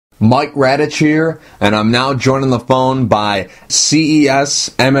Mike Radich here, and I'm now joined on the phone by CES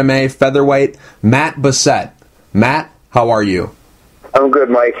MMA Featherweight, Matt Bessette. Matt, how are you? I'm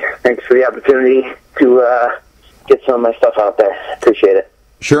good, Mike. Thanks for the opportunity to get some of my stuff out there. Appreciate it.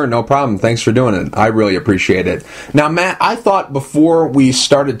 Sure, no problem. Thanks for doing it. I really appreciate it. Now, Matt, I thought before we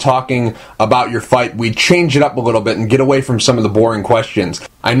started talking about your fight, we'd change it up a little bit and get away from some of the boring questions.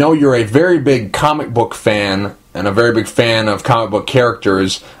 I know you're a very big comic book fan and a very big fan of comic book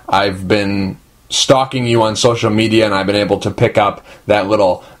characters. I've been stalking you on social media, and I've been able to pick up that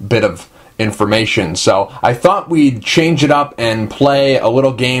little bit of information. So I thought we'd change it up and play a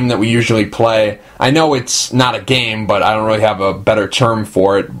little game that we usually play. I know it's not a game, but I don't really have a better term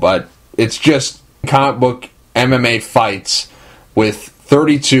for it, but it's just comic book MMA fights with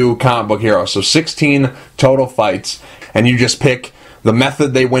 32 comic book heroes. So 16 total fights, and you just pick the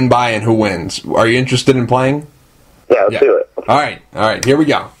method they win by and who wins. Are you interested in playing? Yeah, let's do it. All right, here we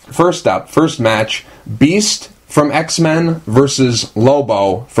go. First up, first match, Beast from X-Men versus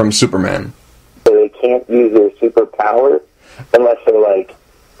Lobo from Superman. So they can't use their superpower unless they're like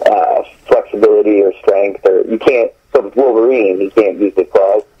flexibility or strength, or you can't. So with Wolverine, he can't use the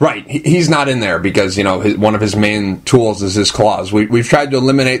claws. Right, he's not in there because one of his main tools is his claws. We've tried to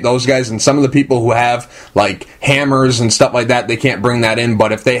eliminate those guys, and some of the people who have like hammers and stuff like that, they can't bring that in.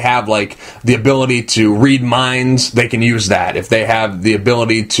 But if they have like the ability to read minds, they can use that. If they have the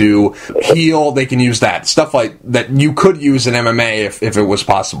ability to heal, they can use that. Stuff like that you could use in MMA if it was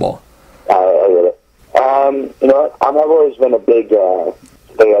possible. I get it. You know what? I've always been a big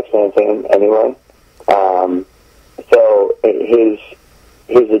X-Men fan anyway. So his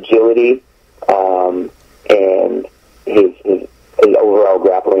agility and his overall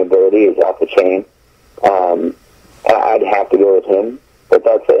grappling ability is off the chain. I'd have to go with him, but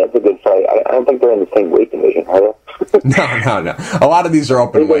that's a good fight. I don't think they're in the same weight division, are they? No. A lot of these are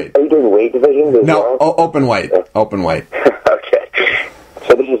open weight. Are you doing weight divisions as well? Open weight. Yeah. Open weight. Okay.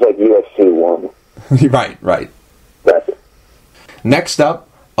 So this is like UFC 1. Right. Gotcha. Next up,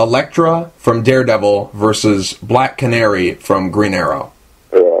 Elektra from Daredevil versus Black Canary from Green Arrow.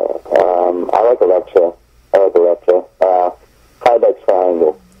 Yeah, I like Elektra. High-back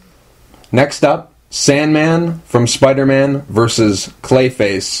triangle. Next up, Sandman from Spider-Man versus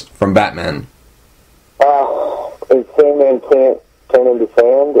Clayface from Batman. And Sandman can't turn into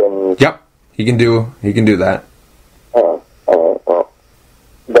sand, and... Yep, he can do that. Oh, alright, well,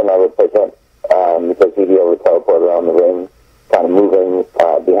 then I would pick him, because he'd be able to teleport around the ring, kind of moving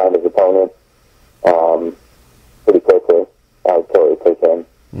behind his opponent pretty quickly. I would totally pick him.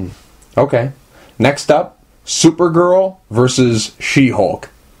 Okay. Next up, Supergirl versus She-Hulk.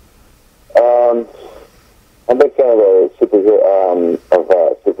 I'm a big fan of Superman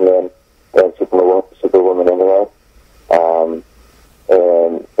and Superwoman anyway.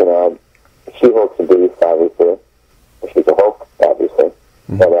 And, She-Hulk's a beast, obviously. She's a Hulk, obviously.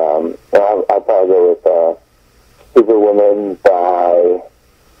 Mm-hmm. But I'd probably go with Superwoman by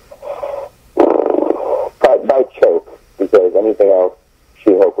choke, because anything else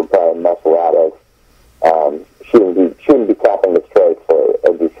She-Hulk would probably muscle out of. She wouldn't be capping the strike, so it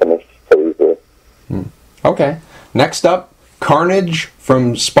would be finished so easily. Okay. Next up, Carnage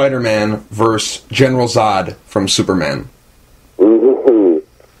from Spider-Man versus General Zod from Superman. Ooh,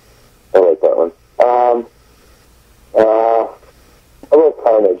 I like that one. I like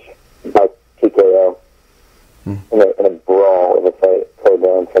Carnage by TKO in a brawl, in a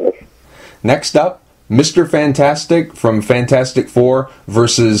third-down finish. Next up, Mr. Fantastic from Fantastic Four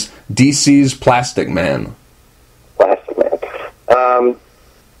versus DC's Plastic Man. Plastic Man.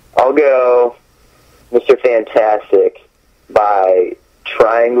 I'll go Mr. Fantastic by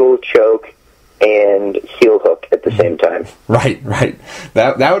triangle, choke, and heel hook at the same time. Right.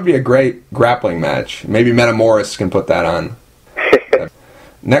 That would be a great grappling match. Maybe Metamoris can put that on.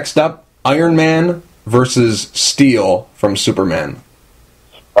 Next up, Iron Man versus Steel from Superman.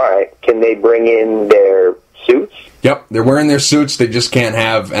 Alright, can they bring in their suits? Yep, they're wearing their suits, they just can't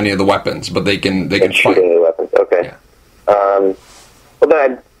have any of the weapons, but they can shoot fight. Any weapons, okay. Yeah. Well then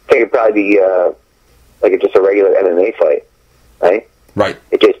I'd think it'd probably be just a regular MMA fight, right? Right.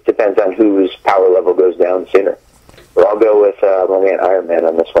 It just depends on whose power level goes down sooner. But I'll go with my man Iron Man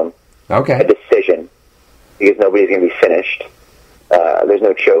on this one. Okay. A decision, because nobody's going to be finished. There's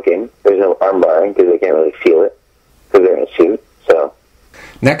no choking. There's no arm barring, because they can't really feel it, because they're in a suit. So.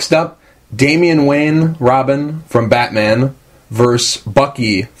 Next up, Damian Wayne Robin from Batman versus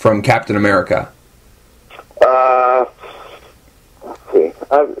Bucky from Captain America. Let's see.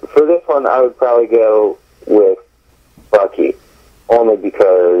 For this one, I would probably go with Bucky, only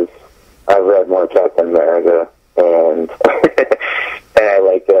because I've read more Captain America, and and I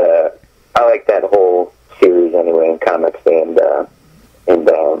like I like that whole series anyway in comics and in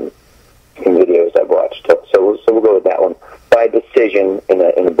videos I've watched. So we'll go with that one by decision in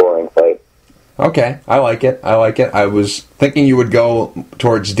a boring fight. Okay, I like it. I was thinking you would go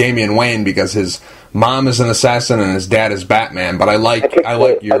towards Damian Wayne because his mom is an assassin and his dad is Batman, but I like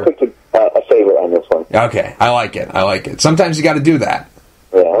your... I picked a favorite on this one. Okay, I like it. Sometimes you got to do that.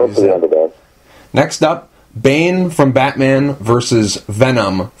 Yeah, hopefully the underdog. Next up, Bane from Batman versus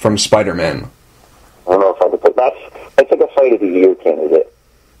Venom from Spider-Man. I don't know if I could put that's like a fight of the year candidate.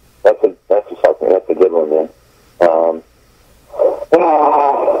 That's a good one, man.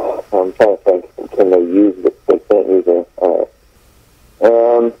 I'm trying to think. Can they use this? They can't use it.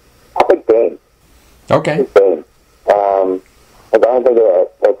 I think Bane. Okay. Bane. I don't think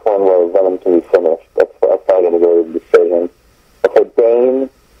that's one where Venom can be finished. That's probably going to go to decision. I said Bane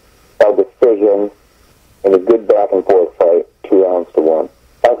by decision in a good back and forth fight, 2 rounds to 1.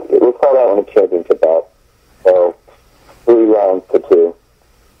 We'll call that one a championship bout. So 3 rounds to 2.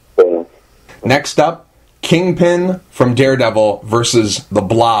 Bane. Next up, Kingpin from Daredevil versus the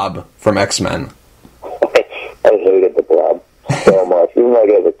Blob from X-Men. I hated the Blob so much, even like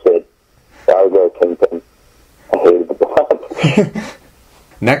as a kid. So I would go Kingpin. I hated the Blob.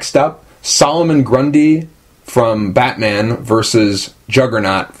 Next up, Solomon Grundy from Batman versus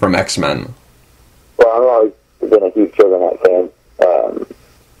Juggernaut from X-Men. Well, I've always been a huge Juggernaut fan,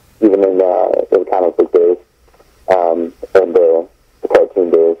 even in the comic book days and the cartoon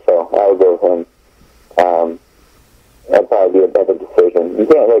days. So I would go with him. That'd probably be a better decision. You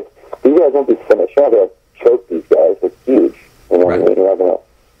can't these guys won't be finished. You're not gonna choke these guys. It's huge. You know what I mean? You're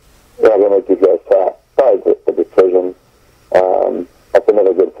not gonna make these guys fat. Probably just a decision. That's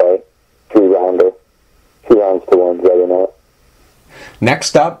another good fight. 3-rounder. 2 rounds to 1. Juggernaut.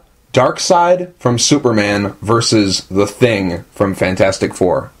 Next up, Darkseid from Superman versus The Thing from Fantastic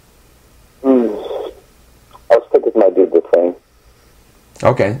Four. I'll stick with my dude, The Thing.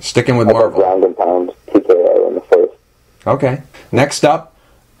 Okay, sticking with Marvel. Ground and pound TKO in the first. Okay. Next up,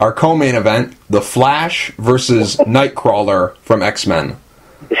 our co-main event, The Flash versus Nightcrawler from X-Men.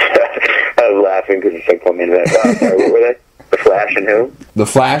 I was laughing because you said co-main event. Sorry, what were they? The Flash and who? The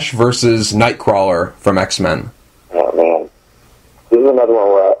Flash versus Nightcrawler from X-Men. Oh, man. This is another one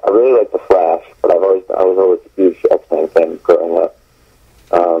where I really like The Flash, but I was always a huge X-Men fan growing up.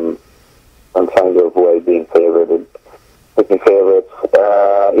 I'm trying to avoid being favorited. Picking favorites.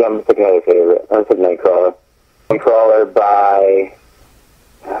 I'm picking another favorite. I'm picking Nightcrawler. Nightcrawler by...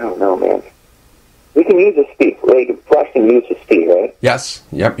 I don't know, man. We can use his speed. Flash can use his speed, right? Yes.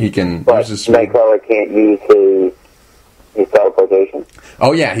 Yep, he can but use his speed. Nightcrawler can't use his teleportation.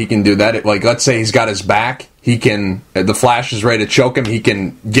 Oh, yeah, he can do that. Let's say he's got his back. He can... The Flash is ready to choke him. He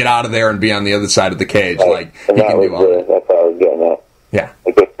can get out of there and be on the other side of the cage. Right. He can do all that. That's what I was getting at. Yeah.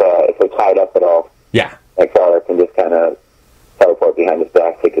 If they're tied up at all. Yeah. Nightcrawler can just kind of teleport behind his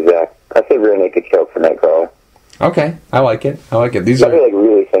back, take his back. I say rear naked choke for Nightcrawler. Okay, I like it. These I'm are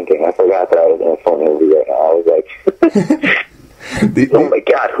really thinking. I forgot that I was in a phone interview right now. I was like, oh my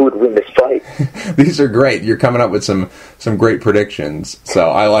God, who would win this fight? These are great. You're coming up with some great predictions. So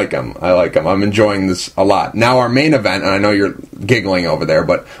I like them. I'm enjoying this a lot. Now our main event, and I know you're giggling over there,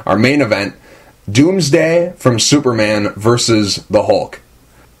 but our main event, Doomsday from Superman versus the Hulk.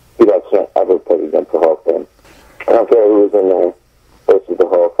 Dude, I can't ever put against the Hulk, man. I don't care who was in there versus the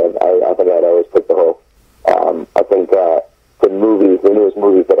Hulk. I think I'd always pick the Hulk. I think the newest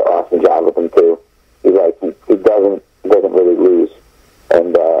movies that are awesome job with him too. He's he doesn't really lose,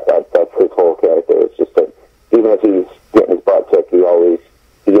 and that's his whole character. It's just that even if he's getting his butt kicked,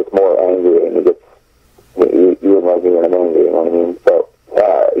 he gets more angry, and you wouldn't like me when I'm angry. You know what I mean? So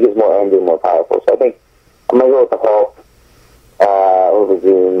he gets more angry, and more powerful. So I think I'm gonna go with the Hulk over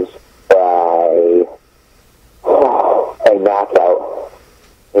Zooms by a knockout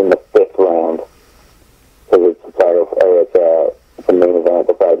in the 5th round. Because it's a main event.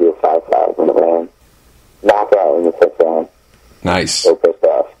 They'll probably do a 5,000 round. Knockout in the 5th round. Nice. So pissed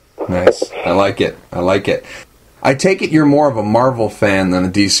off. Nice. I like it. I take it you're more of a Marvel fan than a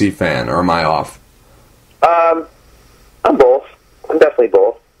DC fan, or am I off? I'm both. I'm definitely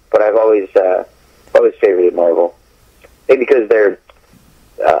both. But I've always favored Marvel. Maybe because they're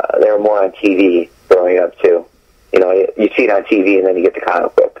more on TV growing up too. You know, you see it on TV and then you get the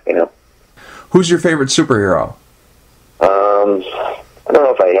comic book. You know. Who's your favorite superhero? I don't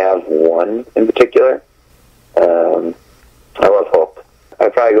know if I have one in particular. I love Hulk.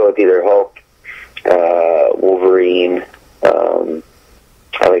 I'd probably go with either Hulk, Wolverine. I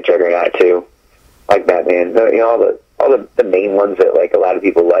like Juggernaut too. I like Batman. All the main ones that a lot of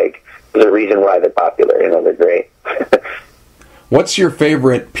people like. There's a reason why they're popular. You know, they're great. What's your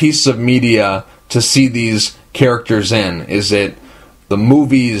favorite piece of media to see these characters in? Is it the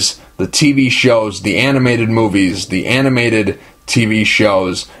movies, the TV shows, the animated movies, the animated TV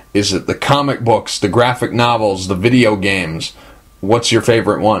shows? Is it the comic books, the graphic novels, the video games? What's your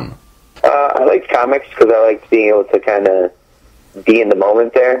favorite one? I like comics because I like being able to kind of be in the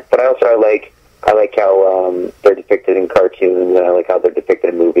moment there. But I like how they're depicted in cartoons, and I like how they're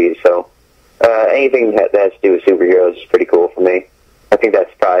depicted in movies. So anything that has to do with superheroes is pretty cool for me. I think that's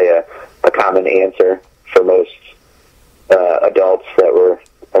probably a common answer for most adults that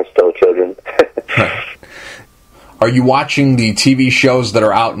are still children. Are you watching the TV shows that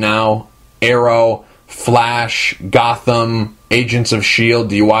are out now? Arrow, Flash, Gotham, Agents of S.H.I.E.L.D.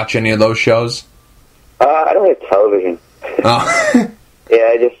 Do you watch any of those shows? I don't have television. Oh. Yeah,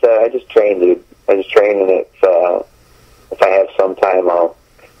 I just train, dude. I just train, and if I have some time, I'll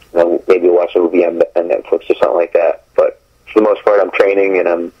maybe watch a movie on Netflix or something like that. But for the most part, I'm training, and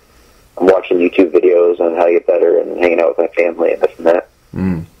I'm watching YouTube videos on how to get better and hanging out with my family and this and that.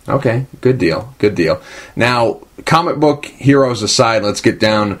 Okay, good deal, good deal. Now, comic book heroes aside, let's get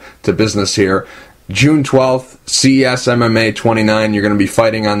down to business here. June 12th, CES MMA 29, you're going to be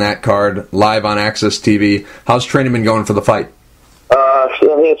fighting on that card, live on Access TV. How's training been going for the fight?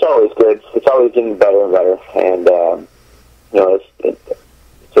 I mean, it's always good. It's always getting better and better. And,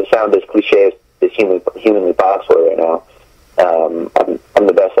 to sound as cliche as humanly possible right now, I'm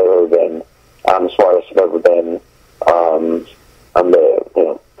the best I've ever been. I'm the smartest I've ever been. I'm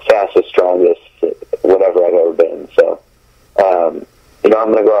the fastest, strongest, whatever I've ever been. So, I'm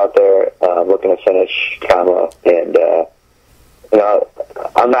going to go out there looking to finish Kama, and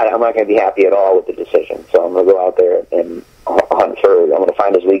I'm not going to be happy at all with the decision. So I'm going to go out there and hunt for it. I'm going to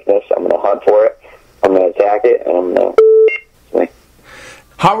find his weakness. I'm going to hunt for it. I'm going to attack it, and I'm going to.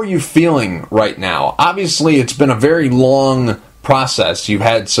 How are you feeling right now? Obviously, it's been a very long process. You've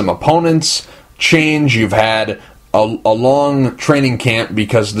had some opponents change. You've had a long training camp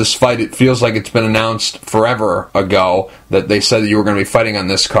because this fight, it feels like it's been announced forever ago that they said that you were going to be fighting on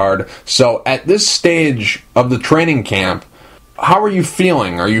this card. So at this stage of the training camp, how are you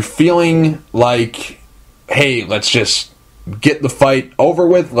feeling? Are you feeling like, hey, let's just get the fight over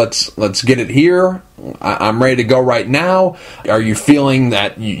with, let's get it here, I'm ready to go right now? Are you feeling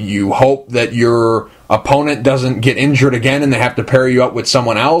that you hope that your opponent doesn't get injured again and they have to pair you up with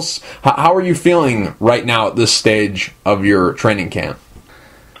someone else? How are you feeling right now at this stage of your training camp?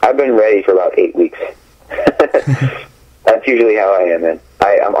 I've been ready for about 8 weeks. That's usually how I am, man.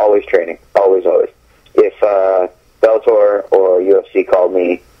 I'm always training, always. If Bellator or UFC called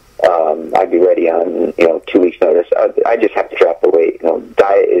me, I'd be ready on 2 weeks' notice. I just have to drop the weight.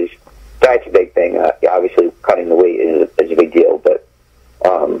 Diet's a big thing. Obviously, cutting the weight is a big deal, but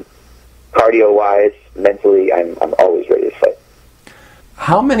cardio-wise, mentally, I'm always ready to fight.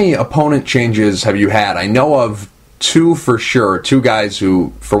 How many opponent changes have you had? I know of two for sure, two guys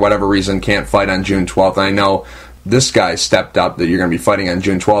who, for whatever reason, can't fight on June 12th. I know this guy stepped up that you're going to be fighting on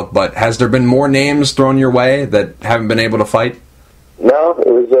June 12th, but has there been more names thrown your way that haven't been able to fight? No, it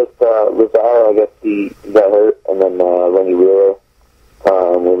was just Lazar. I guess he got hurt, and then Lenny Wheeler.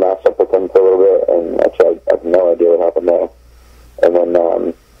 We matched up with him for a little bit, and actually I have no idea what happened there. And then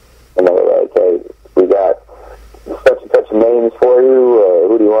they were like, "Hey, we got such and such names for you.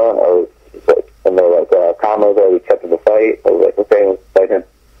 Who do you want?" And they're like, "Kama's already accepted the fight." I was like, "Okay, let's fight him."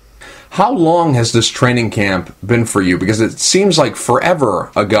 How long has this training camp been for you? Because it seems like forever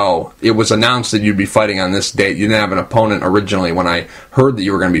ago it was announced that you'd be fighting on this date. You didn't have an opponent originally when I heard that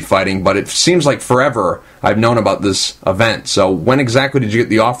you were going to be fighting, but it seems like forever I've known about this event. So when exactly did you get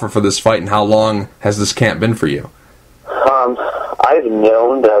the offer for this fight, and how long has this camp been for you? I've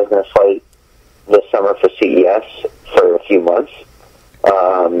known that I was going to fight this summer for CES for a few months.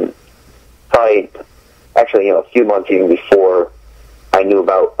 Probably, actually, a few months even before I knew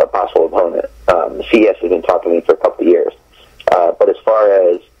about a possible opponent. CES has been talking to me for a couple of years. But as far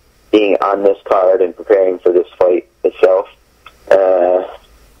as being on this card and preparing for this fight itself,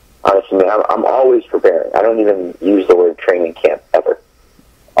 honestly, man, I'm always preparing. I don't even use the word training camp ever.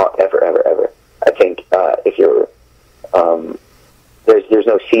 Ever. I think if you're... there's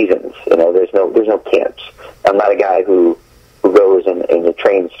no seasons, there's no camps. I'm not a guy who goes and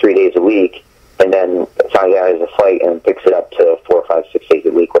trains 3 days a week and then finds out has a fight and picks it up to 4, 5, 6 days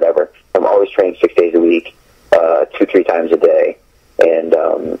a week, whatever. I'm always training 6 days a week, 2-3 times a day, and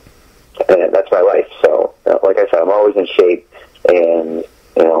that's my life. So, like I said, I'm always in shape, and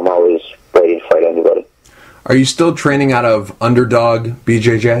I'm always ready to fight anybody. Are you still training out of Underdog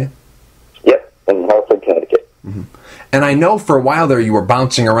BJJ? Yep, in Hartford, Connecticut. Mm-hmm. And I know for a while there you were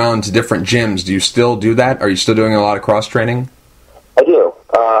bouncing around to different gyms. Do you still do that? Are you still doing a lot of cross training? I do.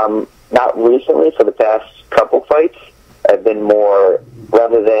 Not recently. For the past couple fights, I've been more,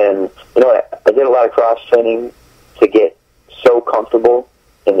 rather than, I did a lot of cross training to get so comfortable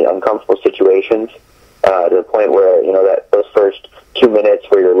in the uncomfortable situations, to the point where, that those first 2 minutes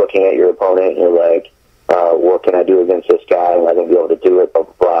where you're looking at your opponent and you're like, what can I do against this guy? Am I going to be able to do it? Blah,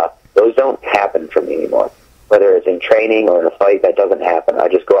 blah, blah. Those don't happen for me anymore. Whether it's in training or in a fight, that doesn't happen. I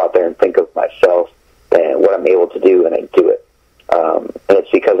just go out there and think of myself and what I'm able to do, and I do it. And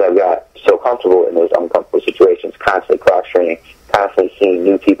it's because I've got so comfortable in those uncomfortable situations, constantly cross-training, constantly seeing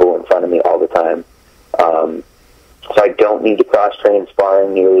new people in front of me all the time. So I don't need to cross-train and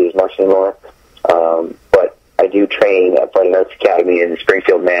sparring nearly as much anymore. But I do train at Fighting Arts Academy in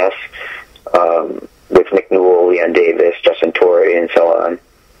Springfield, Mass., with Nick Newell, Leon Davis, Justin Torrey, and so on.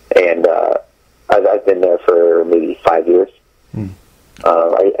 And I've been there for maybe 5 years.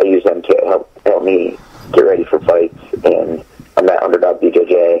 I use them to help me get ready for fights, and I'm at Underdog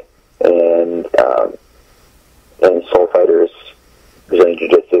BJJ and Soul Fighters Brazilian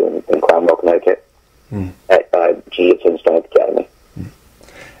Jiu-Jitsu in Clonmel, Connecticut, at Jiu-Jitsu and Strength Academy.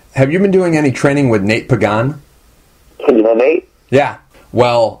 Have you been doing any training with Nate Pagan? You know Nate? Yeah.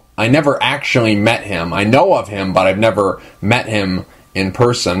 Well, I never actually met him. I know of him, but I've never met him in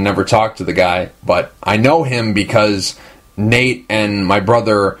person, never talked to the guy. But I know him because Nate and my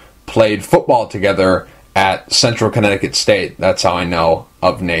brother played football together at Central Connecticut State. That's how I know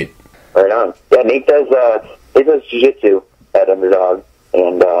of Nate. Right on. Yeah, Nate does jiu-jitsu at Underdog,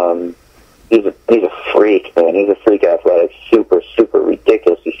 and he's a freak, man. He's a freak athletic, super, super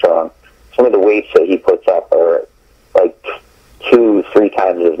ridiculously strong. Some of the weights that he puts up are like 2-3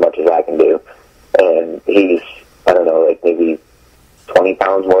 times as much as I can do, and he's, I don't know, like maybe 20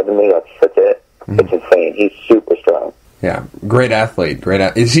 pounds more than me. That's it. It's insane. He's super strong. Yeah, great athlete.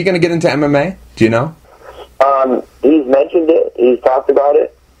 Is he going to get into MMA? Do you know? He's mentioned it. He's talked about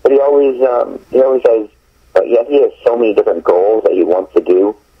it, but he always has. He has so many different goals that he wants to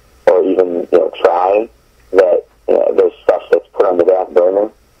do, or even try, that there's stuff that's put on the back burner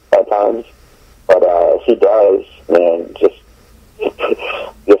at times. But if he does, man, just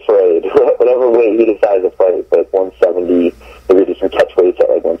be afraid. Whatever weight he decides to fight, like 170, maybe do some catch weights at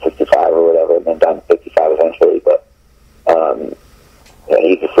like 165 or whatever, and then down to 55 eventually. But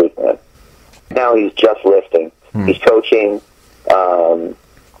he's a freak, man. Now he's just lifting. He's coaching.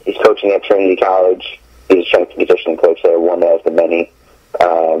 He's coaching at Trinity College. He's a strength and conditioning coach there, one that has the many.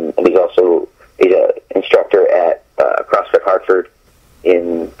 And he's an instructor at CrossFit Hartford,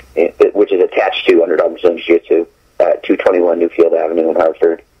 which is attached to Underdog Brazilian Jiu-Jitsu at 221 Newfield Avenue in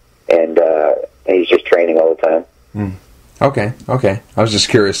Hartford. And he's just training all the time. Okay. I was just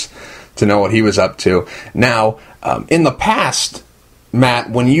curious to know what he was up to. Now, in the past,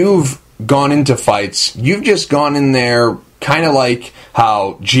 Matt, when you've gone into fights, you've just gone in there kind of like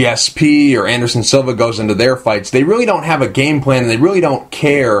how GSP or Anderson Silva goes into their fights. They really don't have a game plan, and they really don't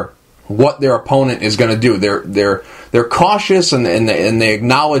care what their opponent is going to do. They're cautious, and they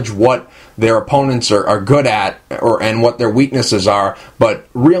acknowledge what their opponents are good at and what their weaknesses are, but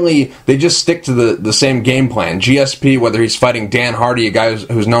really they just stick to the same game plan. GSP, whether he's fighting Dan Hardy, a guy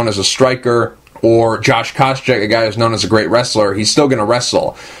who's known as a striker, or Josh Koscheck, a guy who's known as a great wrestler, he's still going to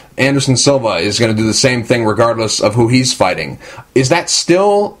wrestle. Anderson Silva is going to do the same thing regardless of who he's fighting. Is that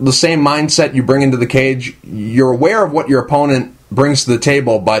still the same mindset you bring into the cage? You're aware of what your opponent brings to the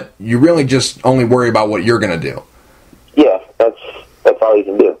table, but you really just only worry about what you're going to do. Yeah, that's all you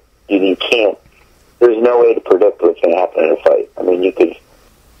can do. You can't. There's no way to predict what's going to happen in a fight. I mean, you can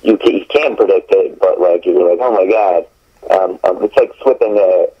predict it, but like you're like, oh my god, it's like flipping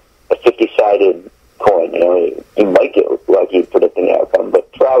a 50-sided coin. You might get lucky predicting the outcome,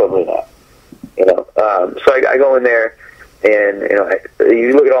 but probably not. So I go in there, and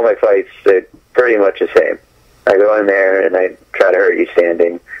you look at all my fights; they're pretty much the same. I go in there and I try to hurt you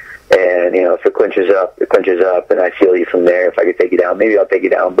standing, and if it clinches up, and I feel you from there. If I could take you down, maybe I'll take you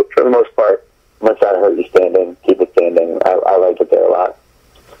down. But for the most part, I'm gonna try to hurt you standing, keep it standing. I like it there a lot.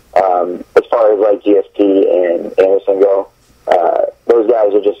 As far as like GSP and Anderson go, those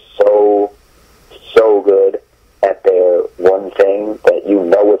guys are just so good at their one thing that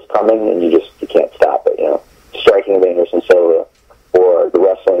what's coming and you can't stop it. Striking of Anderson Silva or the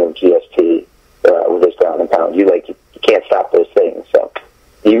wrestling of GSP with his ground and pound, you can't stop those things. So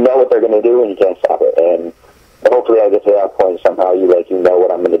you know what they're going to do and you can't stop it. And hopefully I get to that point somehow. You know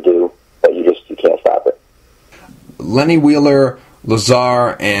what I'm going to do, but you can't stop it. Lenny Wheeler,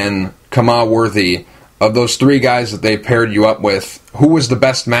 Lazar, and Kamal Worthy, of those three guys that they paired you up with, who was the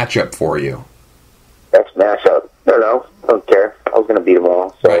best matchup for you? Best matchup? I don't know. I don't care. I was going to beat them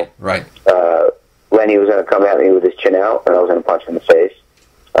all. So, Right. when he was going to come at me with his chin out, and I was going to punch him in the face.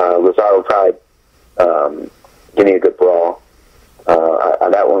 Lazar would probably give me a good brawl.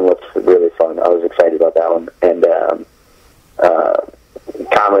 That one looks really fun. I was excited about that one. And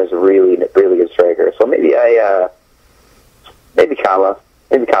Kama is a really, really good striker. So maybe Kama,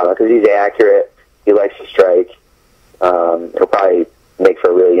 because he's accurate. He likes to strike. It'll probably make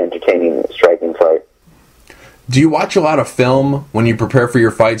for a really entertaining striking fight. Do you watch a lot of film when you prepare for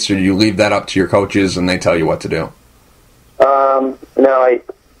your fights, or do you leave that up to your coaches and they tell you what to do? No,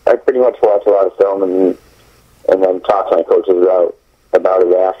 I pretty much watch a lot of film and then talk to my coaches about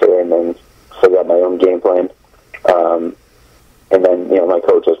it after, and then figure out my own game plan. And then, my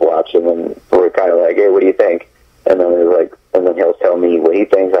coaches watch, and then we're kind of like, hey, what do you think? And then he'll tell me what he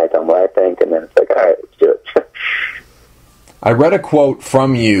thinks, I tell him what I think, and then it's like, all right, let's do it. I read a quote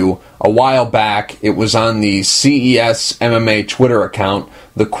from you a while back. It was on the CES MMA Twitter account.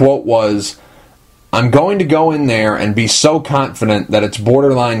 The quote was, "I'm going to go in there and be so confident that it's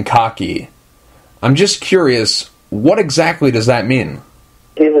borderline cocky." I'm just curious, what exactly does that mean?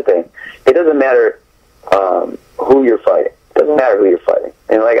 Here's the thing. It doesn't matter who you're fighting. It doesn't matter who you're fighting.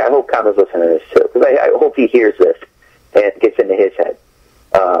 And I hope Kama's listening to this too, because I hope he hears this and it gets into his head.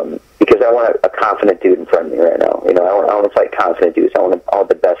 Because I want a confident dude in front of me right now. I want to fight confident dudes. I want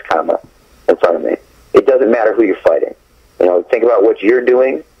the best Kama in front of me. It doesn't matter who you're fighting. Think about what you're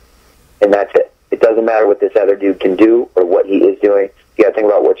doing, and that's it. It doesn't matter what this other dude can do or what he is doing. You got to think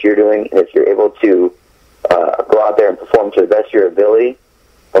about what you're doing, and if you're able to go out there and perform to the best of your ability,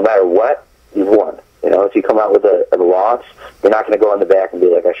 no matter what, you've won. If you come out with a loss, you're not going to go on the back and be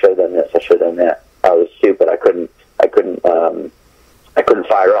like, I should have done this, I should have done that. I was stupid. I couldn't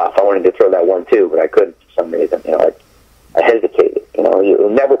fire off. I wanted to throw that 1-2, but I couldn't for some reason. I hesitated. You'll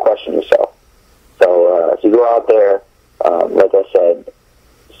never question yourself. So if you go out there, like I said,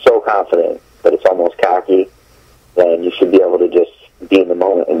 so confident that it's almost cocky, then you should be able to just be in the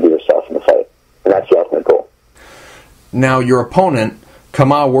moment and be yourself in the fight. And that's the ultimate goal. Now, your opponent,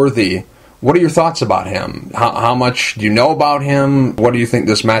 Kama Worthy, what are your thoughts about him? How much do you know about him? What do you think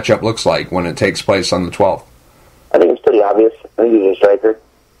this matchup looks like when it takes place on the 12th? I think it's pretty obvious. I think he's a striker.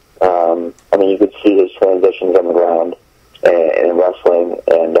 You could see his transitions on the ground and in wrestling.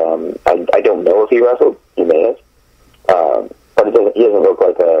 And I don't know if he wrestled. He may have. But he doesn't look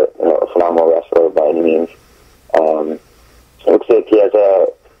like a phenomenal wrestler by any means. It looks like he has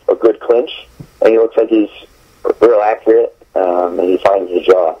a good clinch, and he looks like he's real accurate, and he finds the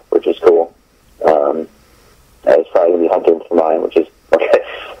jaw, which is cool. He's probably going to be hunting for mine, which is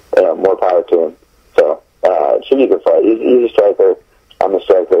more power to him. So it should be a good fight. He's a striker. I'm a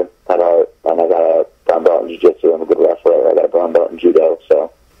striker at heart, and I got a brown belt in jiu-jitsu. I'm a good wrestler. I got a brown belt in judo,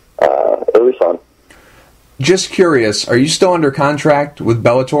 so it'll be fun. Just curious, are you still under contract with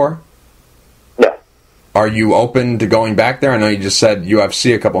Bellator? Yeah. Are you open to going back there? I know you just said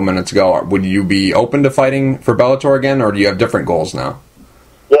UFC a couple minutes ago. Would you be open to fighting for Bellator again, or do you have different goals now?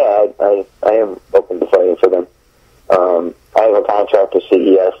 Yeah, I am open to fighting for them. I have a contract with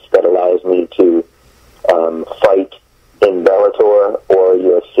CES that allows me to fight in Bellator or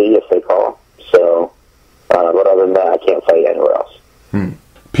UFC if they call. So, but other than that, I can't fight anywhere else.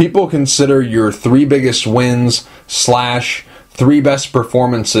 People consider your 3 biggest wins / 3 best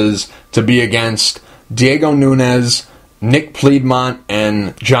performances to be against Diego Nunes, Nick Pleedmont,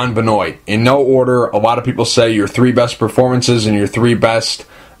 and John Benoit. In no order, a lot of people say your 3 best performances and your 3 best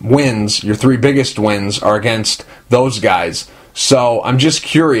wins, your 3 biggest wins, are against those guys. So I'm just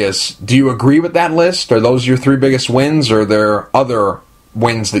curious, do you agree with that list? Are those your 3 biggest wins, or are there other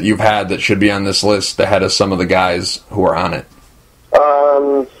wins that you've had that should be on this list ahead of some of the guys who are on it?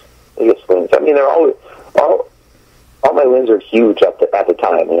 Biggest wins. They're all my wins are huge at the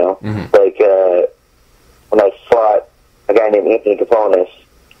time. Mm-hmm. When I fought a guy named Anthony Caponis,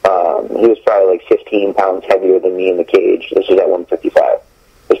 he was probably 15 pounds heavier than me in the cage. This was at 155.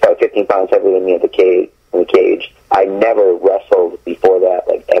 He was probably 15 pounds heavier than me in the cage. I never wrestled before that,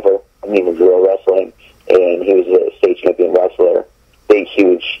 ever. Even real wrestling. And he was a state champion wrestler. Big,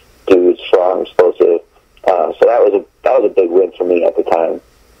 huge dude, strong, explosive. So that was a big win for me at the time.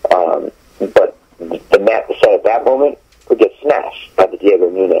 But the set at that moment would get smashed by the Diego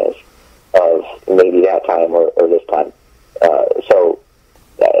Nunes of maybe that time or this time. So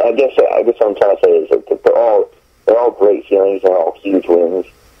I guess what I'm trying to say is that they're all great feelings. They're all huge wins.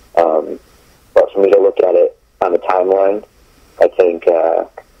 But for me to look at it on the timeline, I think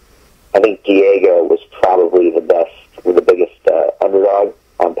Diego was probably the biggest underdog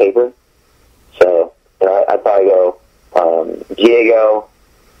on paper. So I'd probably go Diego,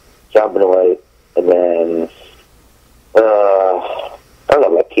 John Benoit, and then I don't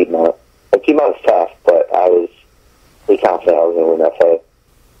know about Piedmont. Piedmont's tough, but I was pretty confident I was going to win that fight.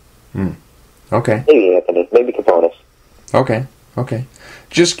 Okay. Maybe Anthony, maybe Caponis. Okay.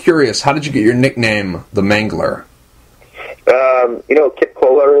 Just curious, how did you get your nickname, the Mangler? You know Kip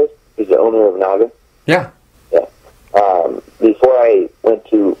Kolar is? He's the owner of Naga. Yeah. Yeah. Before I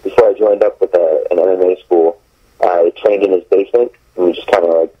joined up with an MMA school, I trained in his basement, and we just kind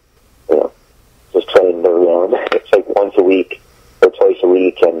of just trained around. It's like once a week or twice a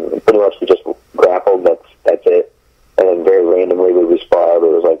week, and pretty much we just grappled. That's it. And then very randomly we would spar, but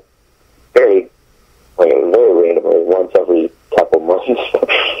it was very randomly, once every couple months.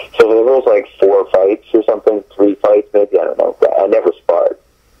 So there was 4 fights or something, 3 fights maybe, I don't know. I never sparred.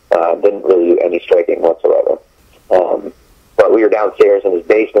 Didn't really do any striking whatsoever. But we were downstairs in his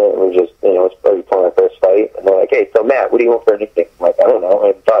basement, and we were just, it's probably playing our first fight. And they're like, hey, so Matt, what do you want for a nickname? I'm like, I don't know, I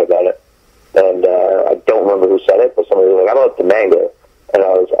haven't thought about it. And I don't remember who said it, but somebody was like, I like the Mangler. And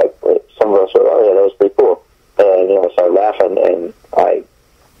some of us were, oh yeah, that was pretty cool. And, I started laughing, and I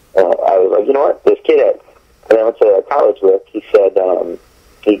was like, you know what, this kid and I went to college with, he said,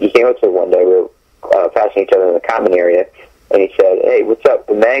 he came up to me one day, we were passing each other in the common area, and he said, hey, what's up,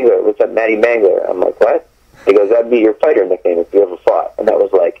 the Mangler? What's up, Matty Mangler? I'm like, what? He goes, that'd be your fighter nickname if you ever fought. And that was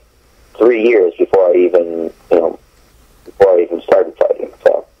 3 years before I even started fighting.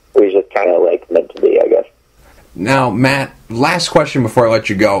 So it was just kind of meant to be, I guess. Now, Matt, last question before I let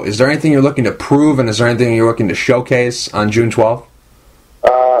you go. Is there anything you're looking to prove, and is there anything you're looking to showcase on June 12th?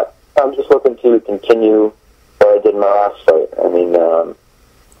 I'm just looking to continue what I did in my last fight. I mean, I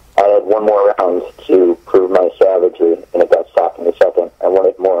had one more round to prove my savagery, and it got stopped in the second. I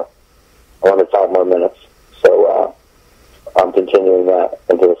wanted more. I wanted 5 more minutes. So I'm continuing that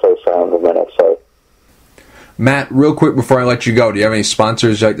into the first round of my next fight. Matt, real quick before I let you go, do you have any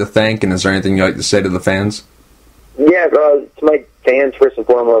sponsors you'd like to thank, and is there anything you'd like to say to the fans? Yeah, to my fans, first and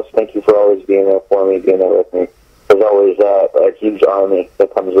foremost, thank you for always being there for me, being there with me. There's always a huge army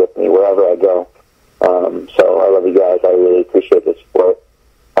that comes with me wherever I go. So I love you guys. I really appreciate the support.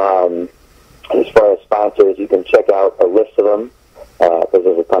 As far as sponsors, you can check out a list of them, because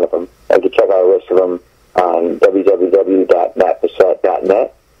there's a ton of them. You can check out a list of them on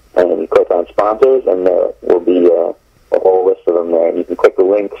www.mattbessette.net, and you click on sponsors, and there will be a whole list of them there. And you can click the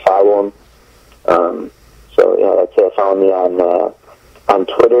link, follow them. That's it. Follow me on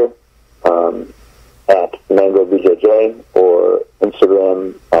Twitter at MangoBJJ or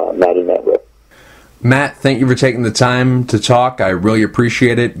Instagram Matty Mangler. Matt, thank you for taking the time to talk. I really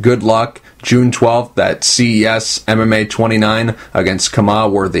appreciate it. Good luck June 12th at CES MMA 29 against Kama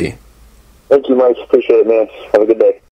Worthy. Thank you, Mike. Appreciate it, man. Have a good day.